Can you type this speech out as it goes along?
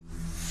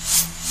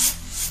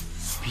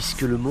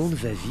Puisque le monde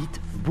va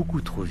vite, beaucoup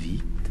trop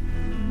vite,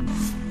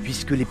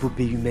 puisque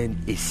l'épopée humaine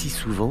est si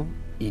souvent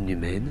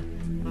inhumaine,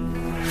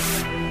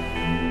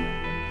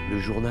 le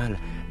journal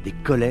des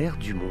colères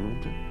du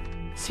monde,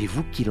 c'est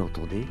vous qui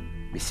l'entendez,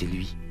 mais c'est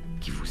lui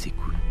qui vous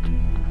écoute.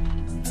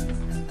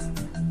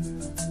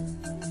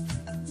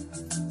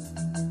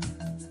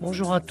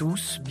 Bonjour à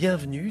tous,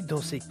 bienvenue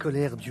dans ces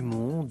colères du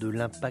monde,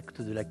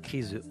 l'impact de la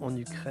crise en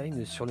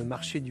Ukraine sur le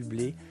marché du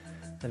blé,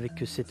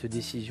 avec cette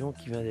décision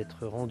qui vient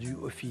d'être rendue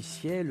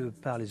officielle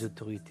par les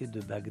autorités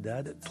de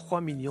Bagdad. 3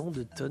 millions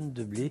de tonnes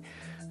de blé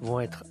vont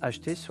être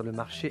achetées sur le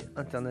marché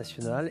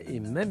international et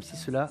même si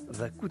cela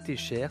va coûter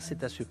cher,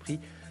 c'est à ce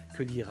prix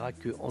que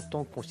l'Irak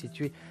entend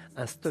constituer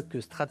un stock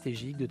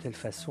stratégique de telle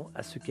façon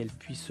à ce qu'elle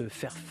puisse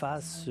faire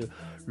face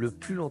le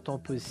plus longtemps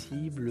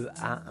possible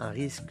à un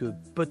risque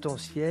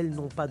potentiel,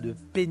 non pas de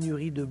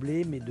pénurie de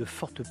blé, mais de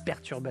fortes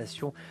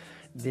perturbations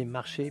des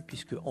marchés,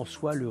 puisque en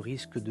soi le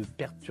risque de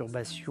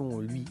perturbation,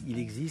 lui, il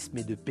existe,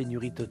 mais de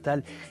pénurie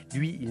totale,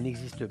 lui, il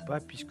n'existe pas,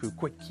 puisque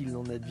quoi qu'il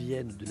en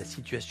advienne de la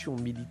situation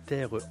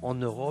militaire en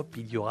Europe,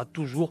 il y aura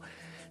toujours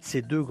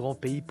ces deux grands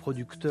pays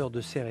producteurs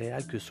de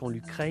céréales que sont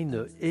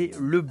l'Ukraine et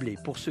le blé.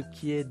 Pour ce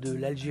qui est de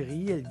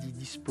l'Algérie, elle dit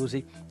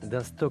disposer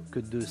d'un stock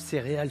de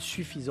céréales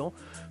suffisant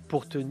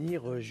pour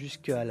tenir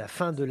jusqu'à la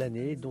fin de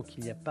l'année. Donc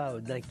il n'y a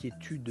pas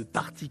d'inquiétude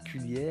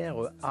particulière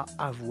à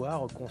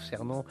avoir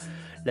concernant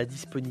la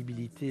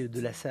disponibilité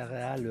de la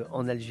céréale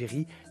en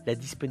Algérie. La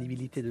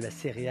disponibilité de la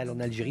céréale en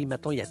Algérie,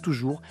 maintenant il y a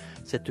toujours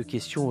cette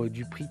question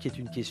du prix qui est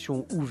une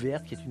question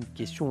ouverte, qui est une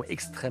question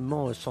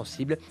extrêmement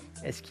sensible.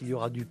 Est-ce qu'il y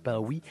aura du pain?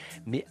 Oui,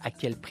 mais à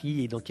quel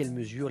prix et dans quelle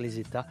mesure les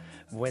États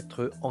vont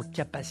être en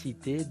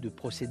capacité de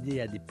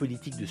procéder à des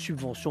politiques de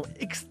subvention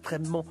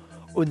extrêmement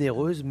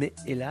onéreuses, mais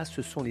hélas,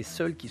 ce sont les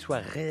seuls qui soient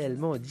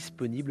réellement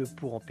disponibles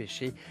pour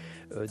empêcher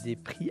des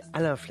prix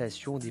à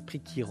l'inflation, des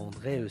prix qui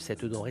rendraient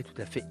cette denrée tout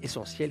à fait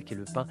essentielle qu'est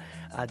le pain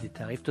à des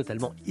tarifs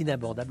totalement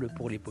inabordables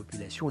pour les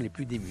populations les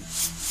plus démunies.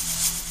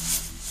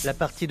 La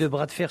partie de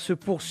bras de fer se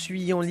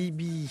poursuit en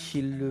Libye.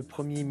 Le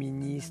Premier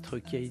ministre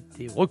qui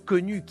est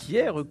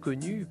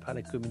reconnu par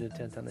la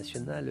communauté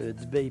internationale,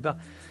 Dbeibeh,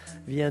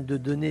 vient de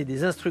donner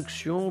des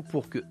instructions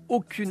pour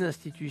qu'aucune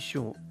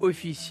institution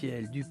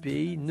officielle du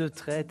pays ne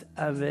traite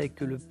avec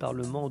le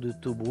Parlement de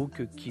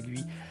Tobrouk qui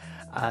lui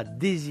a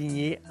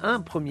désigné un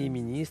Premier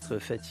ministre,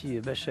 Fathi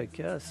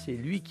Bashagha. C'est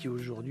lui qui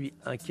aujourd'hui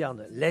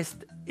incarne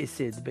l'Est et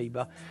c'est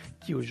Dbeibeh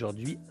qui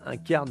aujourd'hui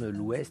incarne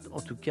l'Ouest.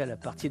 En tout cas, la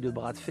partie de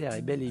bras de fer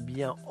est bel et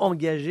bien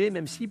engagée,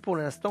 même si pour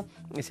l'instant,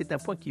 et c'est un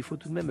point qu'il faut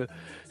tout de même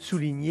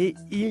souligner,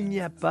 il n'y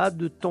a pas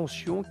de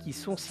tensions qui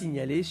sont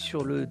signalées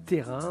sur le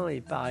terrain et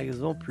par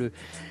exemple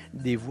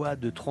des voies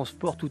de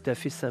transport tout à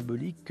fait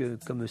symboliques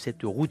comme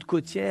cette route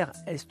côtière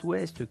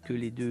Est-Ouest que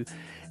les deux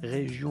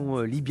régions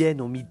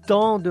libyennes ont mis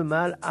tant de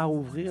mal à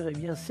ouvrir, et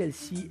bien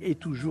celle-ci est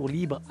toujours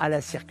libre à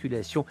la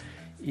circulation.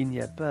 Il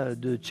n'y a pas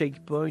de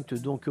checkpoint,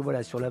 donc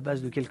voilà, sur la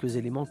base de quelques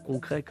éléments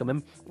concrets quand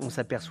même, on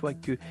s'aperçoit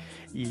qu'il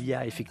y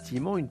a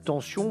effectivement une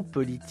tension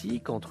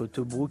politique entre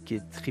Tobrouk et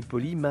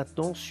Tripoli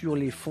maintenant sur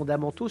les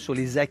fondamentaux, sur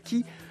les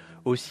acquis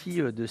aussi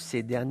de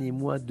ces derniers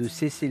mois de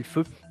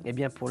cessez-le-feu. Eh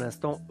bien pour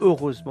l'instant,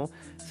 heureusement,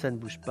 ça ne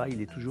bouge pas,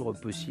 il est toujours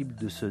possible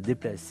de se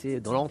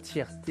déplacer dans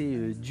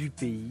l'entièreté du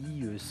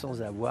pays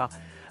sans avoir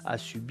à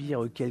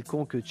subir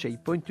quelconque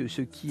checkpoint,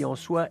 ce qui en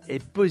soi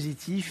est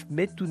positif,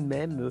 mais tout de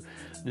même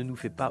ne nous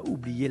fait pas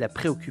oublier la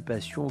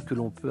préoccupation que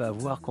l'on peut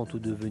avoir quant au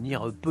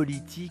devenir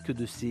politique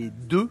de ces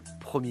deux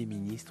premiers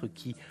ministres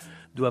qui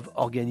doivent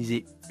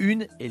organiser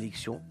une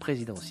élection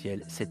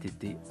présidentielle cet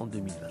été en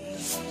 2020.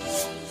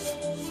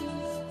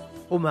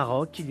 Au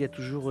Maroc, il y a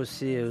toujours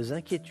ces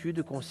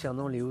inquiétudes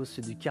concernant les hausses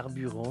du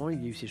carburant.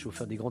 Il y a eu ces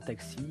chauffeurs des grands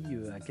taxis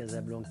à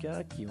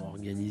Casablanca qui ont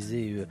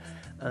organisé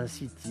un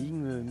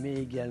sitting, mais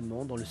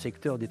également dans le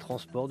secteur des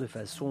transports de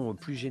façon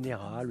plus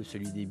générale,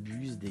 celui des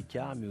bus, des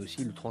cars, mais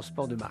aussi le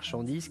transport de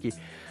marchandises qui est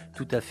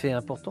tout à fait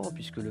important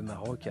puisque le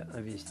Maroc a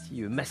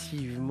investi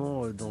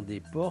massivement dans des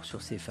ports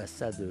sur ses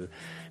façades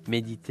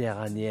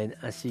méditerranéennes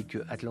ainsi que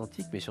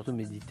atlantiques, mais surtout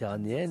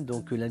méditerranéennes.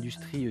 Donc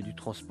l'industrie du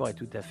transport est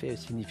tout à fait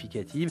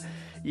significative.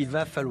 Il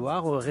va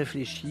falloir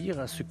réfléchir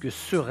à ce que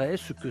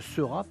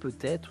sera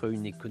peut-être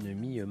une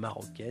économie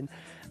marocaine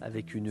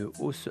avec une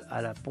hausse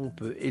à la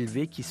pompe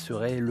élevée qui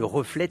serait le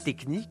reflet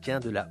technique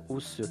de la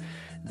hausse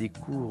des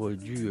cours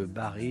du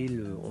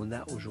baril. On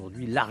a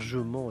aujourd'hui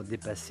largement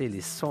dépassé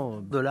les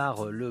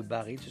 $100 le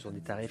baril. Ce sont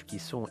des tarifs qui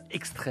sont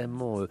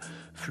extrêmement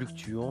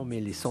fluctuants, mais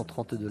les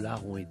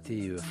 $130 ont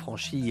été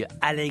franchis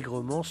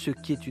allègrement, ce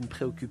qui est une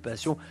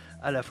préoccupation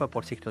à la fois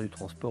pour le secteur du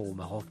transport au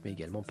Maroc, mais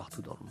également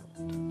partout dans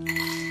le monde.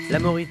 La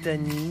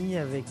Mauritanie,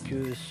 avec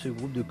ce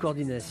groupe de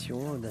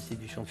coordination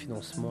d'institutions de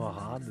financement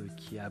arabes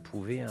qui a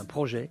approuvé un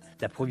projet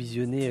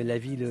d'approvisionner la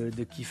ville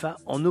de Kifa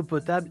en eau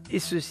potable, et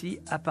ceci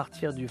à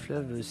partir du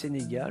fleuve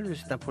Sénégal.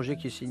 C'est un projet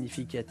qui est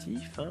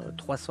significatif,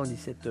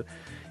 317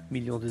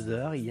 millions de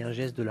dollars. Il y a un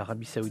geste de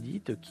l'Arabie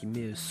Saoudite qui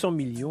met 100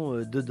 millions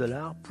de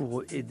dollars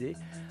pour aider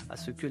à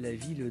ce que la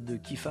ville de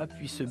Kifa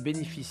puisse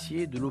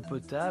bénéficier de l'eau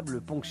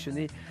potable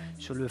ponctionnée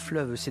sur le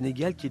fleuve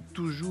Sénégal, qui est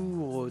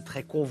toujours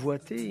très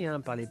convoité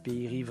par les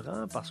pays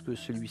riverains, parce que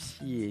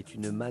celui-ci est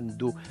une manne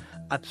d'eau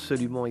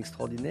absolument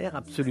extraordinaire,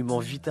 absolument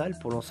vitale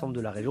pour l'ensemble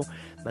de la région.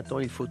 Maintenant,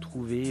 il faut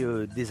trouver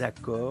des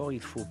accords,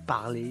 il faut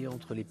parler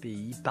entre les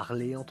pays,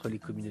 parler entre les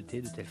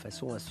communautés, de telle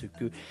façon à ce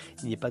qu'il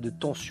n'y ait pas de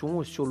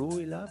tension sur l'eau.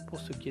 Et là, pour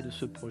ce qui est de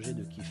ce projet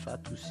de Kifa,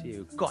 tout s'est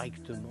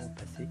correctement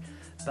passé,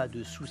 pas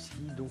de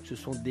soucis. Donc ce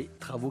sont des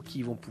travaux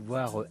qui vont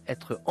pouvoir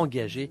être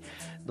engagés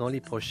dans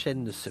les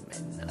prochaines semaines.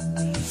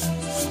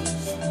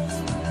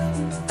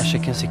 À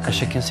chacun ses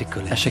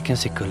colères. À chacun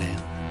ses colères.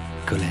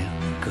 Colère,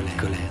 colère,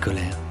 colère,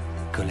 colère,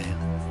 colère.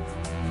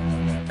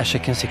 À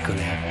chacun ses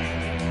colères.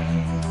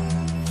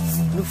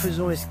 Nous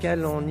faisons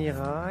escale en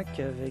Irak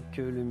avec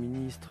le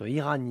ministre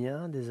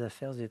iranien des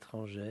Affaires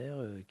étrangères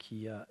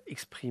qui a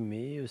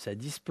exprimé sa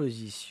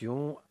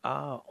disposition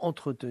à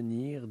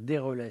entretenir des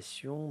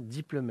relations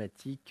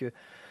diplomatiques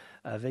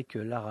avec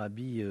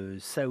l'Arabie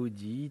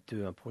Saoudite.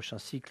 Un prochain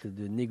cycle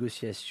de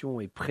négociations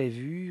est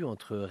prévu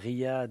entre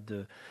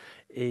Riyad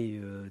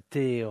et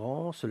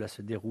Téhéran. Cela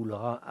se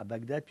déroulera à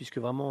Bagdad, puisque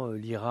vraiment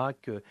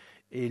l'Irak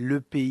est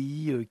le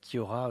pays qui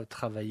aura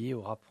travaillé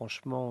au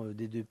rapprochement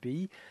des deux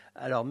pays.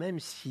 Alors même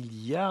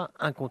s'il y a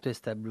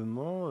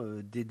incontestablement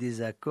des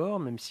désaccords,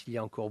 même s'il y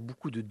a encore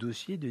beaucoup de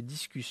dossiers, de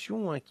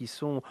discussions qui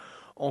sont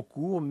en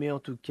cours, mais en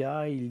tout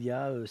cas il y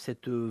a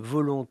cette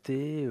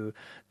volonté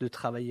de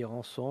travailler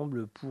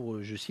ensemble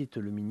pour, je cite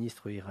le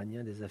ministre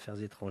iranien des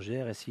Affaires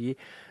étrangères, essayer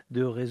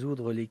de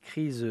résoudre les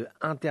crises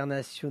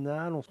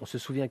internationales. On se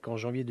souvient qu'en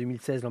janvier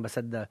 2016,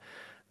 l'ambassade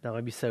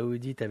d'Arabie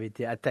Saoudite avait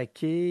été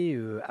attaquée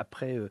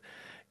après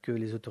que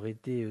les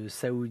autorités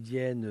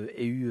saoudiennes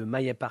aient eu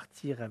maille à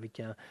partir avec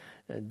un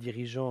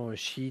dirigeant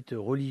chiite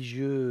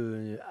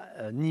religieux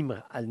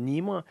Nimr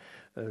al-Nimr.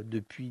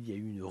 Depuis, il y a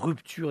eu une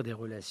rupture des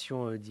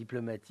relations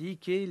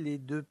diplomatiques et les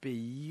deux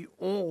pays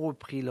ont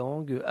repris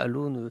langue à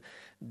l'aune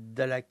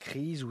de la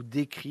crise ou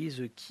des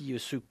crises qui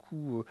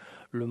secouent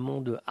le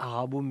monde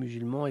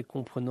arabo-musulman, et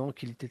comprenant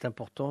qu'il était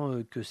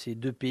important que ces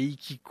deux pays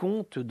qui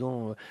comptent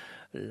dans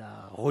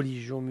la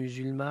religion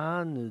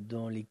musulmane,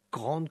 dans les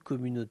grandes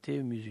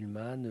communautés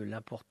musulmanes,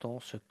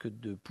 l'importance que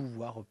de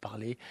pouvoir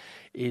parler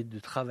et de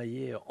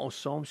travailler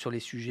ensemble sur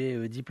les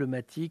sujets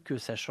diplomatiques,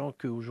 sachant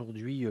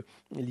qu'aujourd'hui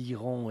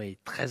l'Iran est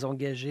très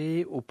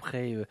engagé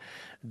auprès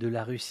de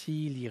la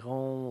Russie.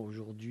 L'Iran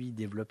aujourd'hui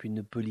développe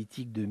une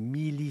politique de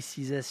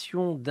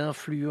milicisation,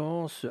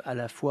 d'influence à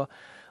la fois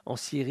en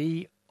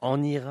Syrie,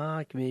 en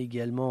Irak, mais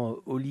également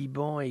au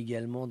Liban,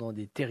 également dans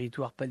des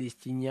territoires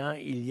palestiniens.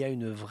 Il y a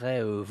une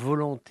vraie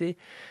volonté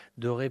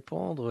de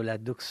répandre la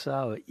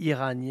doxa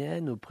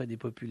iranienne auprès des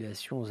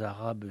populations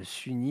arabes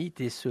sunnites,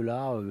 et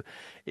cela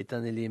est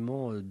un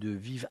élément de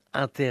vif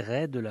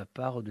intérêt de la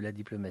part de la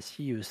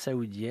diplomatie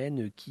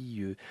saoudienne,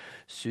 qui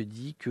se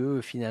dit que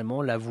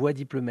finalement la voie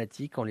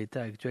diplomatique en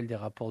l'état actuel des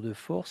rapports de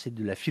force et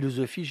de la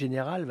philosophie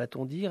générale,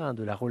 va-t-on dire,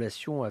 de la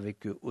relation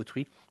avec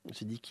autrui, on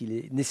se dit qu'il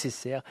est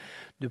nécessaire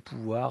de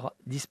pouvoir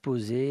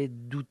disposer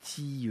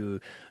d'outils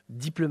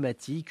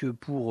diplomatiques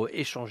pour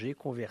échanger,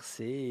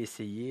 converser,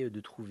 essayer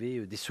de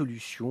trouver des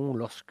solutions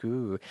lorsque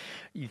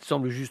il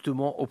semble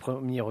justement au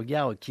premier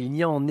regard qu'il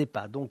n'y en ait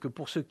pas. Donc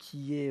pour ce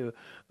qui est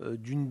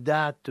d'une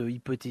date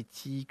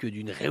hypothétique,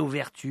 d'une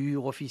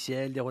réouverture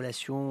officielle des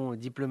relations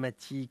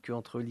diplomatiques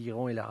entre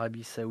l'Iran et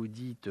l'Arabie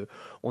Saoudite,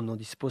 on n'en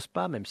dispose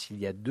pas, même s'il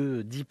y a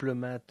 2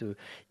 diplomates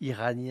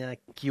iraniens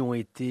qui ont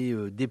été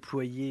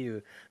déployés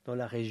dans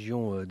la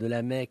région de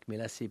la Mecque, mais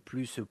là c'est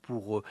plus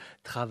pour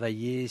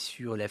travailler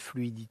sur la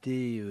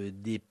fluidité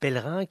des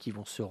pèlerins qui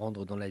vont se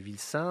rendre dans la ville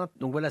sainte.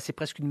 Donc voilà, c'est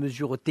presque une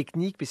mesure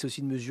technique, mais c'est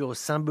aussi une mesure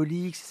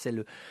symbolique, c'est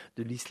celle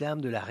de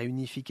l'islam, de la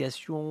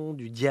réunification,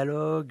 du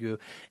dialogue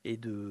et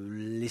de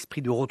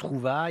l'esprit de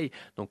retrouvailles.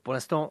 Donc pour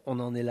l'instant, on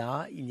en est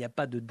là. Il n'y a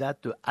pas de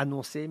date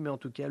annoncée, mais en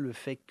tout cas, le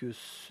fait que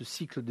ce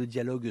cycle de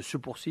dialogue se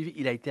poursuive,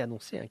 il a été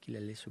annoncé qu'il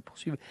allait se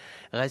poursuivre,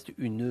 reste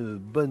une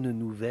bonne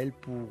nouvelle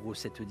pour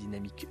cette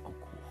dynamique en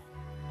cours.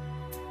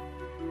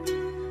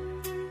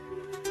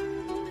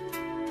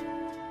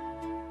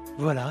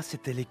 Voilà,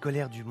 c'était les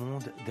colères du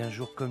monde d'un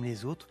jour comme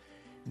les autres,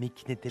 mais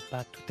qui n'étaient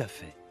pas tout à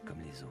fait comme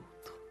les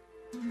autres.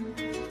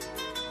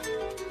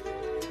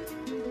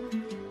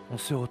 On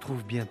se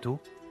retrouve bientôt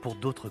pour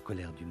d'autres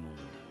colères du monde.